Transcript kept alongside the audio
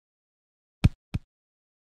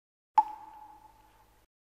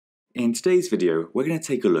In today's video, we're going to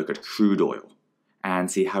take a look at crude oil and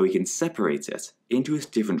see how we can separate it into its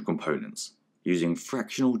different components using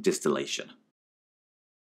fractional distillation.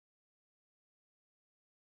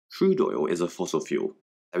 Crude oil is a fossil fuel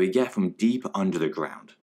that we get from deep under the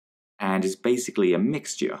ground and is basically a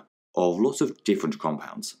mixture of lots of different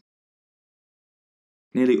compounds.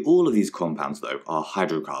 Nearly all of these compounds, though, are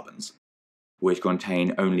hydrocarbons, which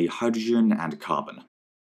contain only hydrogen and carbon.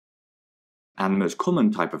 And the most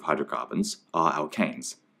common type of hydrocarbons are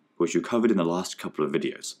alkanes, which we covered in the last couple of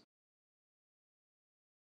videos.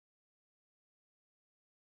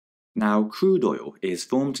 Now, crude oil is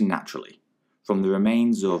formed naturally from the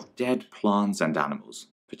remains of dead plants and animals,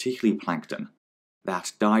 particularly plankton,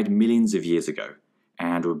 that died millions of years ago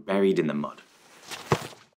and were buried in the mud.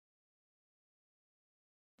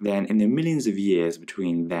 Then, in the millions of years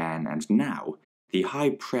between then and now, the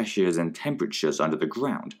high pressures and temperatures under the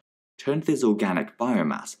ground turned this organic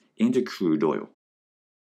biomass into crude oil.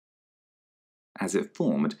 As it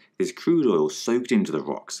formed, this crude oil soaked into the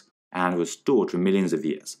rocks and was stored for millions of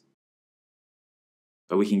years.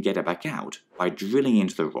 But we can get it back out by drilling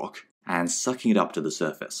into the rock and sucking it up to the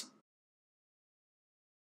surface.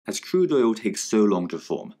 As crude oil takes so long to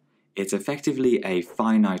form, it's effectively a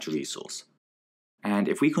finite resource. And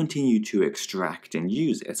if we continue to extract and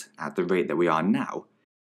use it at the rate that we are now,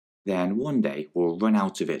 then one day we'll run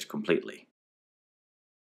out of it completely.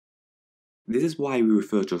 This is why we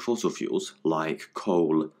refer to fossil fuels like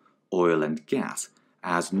coal, oil and gas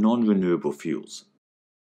as non-renewable fuels.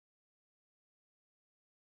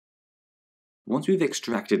 Once we've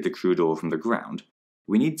extracted the crude oil from the ground,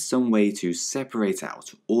 we need some way to separate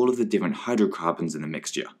out all of the different hydrocarbons in the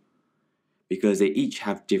mixture, because they each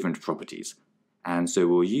have different properties, and so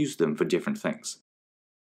we'll use them for different things.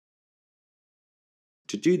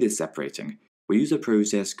 To do this separating, we use a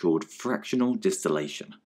process called fractional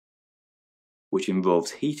distillation, which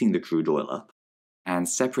involves heating the crude oil up and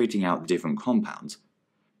separating out the different compounds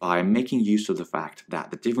by making use of the fact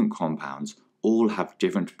that the different compounds all have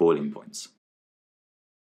different boiling points.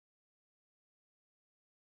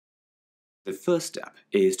 The first step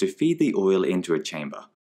is to feed the oil into a chamber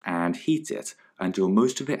and heat it until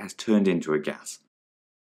most of it has turned into a gas.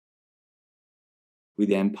 We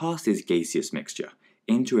then pass this gaseous mixture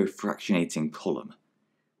into a fractionating column,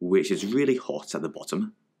 which is really hot at the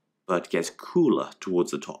bottom, but gets cooler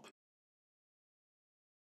towards the top.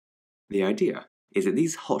 The idea is that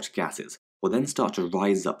these hot gases will then start to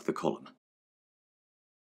rise up the column.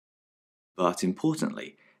 But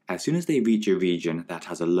importantly, as soon as they reach a region that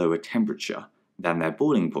has a lower temperature than their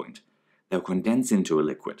boiling point, they'll condense into a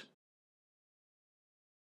liquid.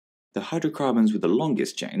 The hydrocarbons with the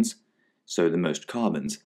longest chains, so the most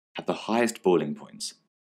carbons, have the highest boiling points,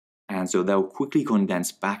 and so they'll quickly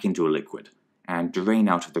condense back into a liquid and drain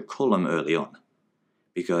out of the column early on,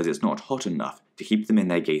 because it's not hot enough to keep them in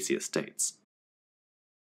their gaseous states.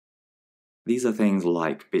 These are things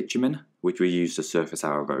like bitumen, which we use to surface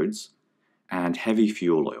our roads, and heavy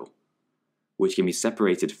fuel oil, which can be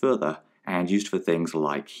separated further and used for things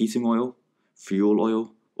like heating oil, fuel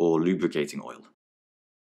oil, or lubricating oil.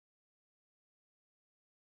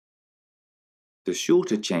 The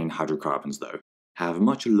shorter chain hydrocarbons, though, have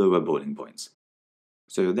much lower boiling points,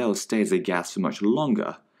 so they'll stay as a gas for much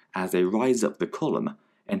longer as they rise up the column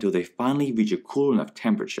until they finally reach a cool enough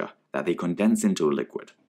temperature that they condense into a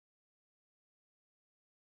liquid.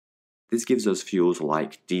 This gives us fuels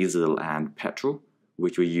like diesel and petrol,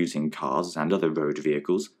 which we use in cars and other road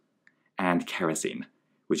vehicles, and kerosene,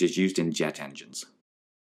 which is used in jet engines.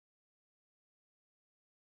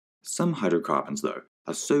 Some hydrocarbons, though,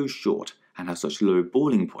 are so short and have such low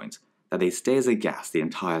boiling points that they stay as a gas the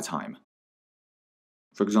entire time.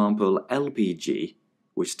 For example, LPG,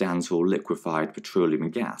 which stands for liquefied petroleum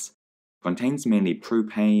gas, contains mainly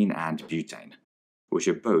propane and butane, which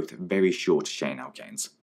are both very short chain alkanes.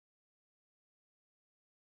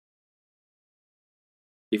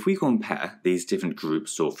 If we compare these different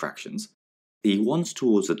groups or fractions, the ones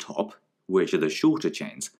towards the top, which are the shorter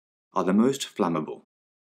chains, are the most flammable,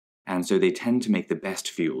 and so they tend to make the best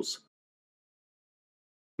fuels.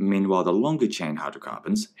 Meanwhile, the longer chain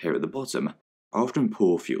hydrocarbons, here at the bottom, are often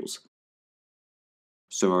poor fuels,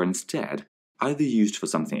 so are instead either used for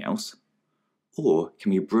something else, or can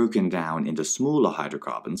be broken down into smaller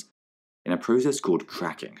hydrocarbons in a process called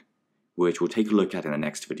cracking, which we'll take a look at in the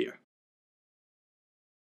next video.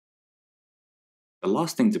 The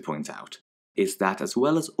last thing to point out is that as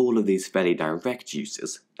well as all of these fairly direct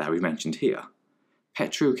uses that we mentioned here,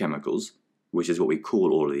 petrochemicals, which is what we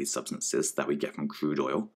call all of these substances that we get from crude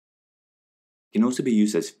oil, can also be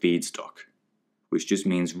used as feedstock, which just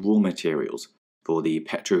means raw materials for the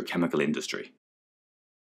petrochemical industry,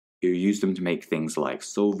 who used them to make things like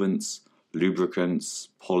solvents, lubricants,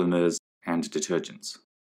 polymers, and detergents.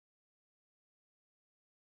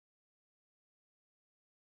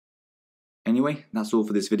 Anyway, that's all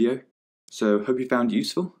for this video, so hope you found it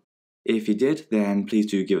useful. If you did, then please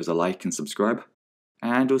do give us a like and subscribe,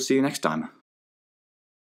 and we'll see you next time.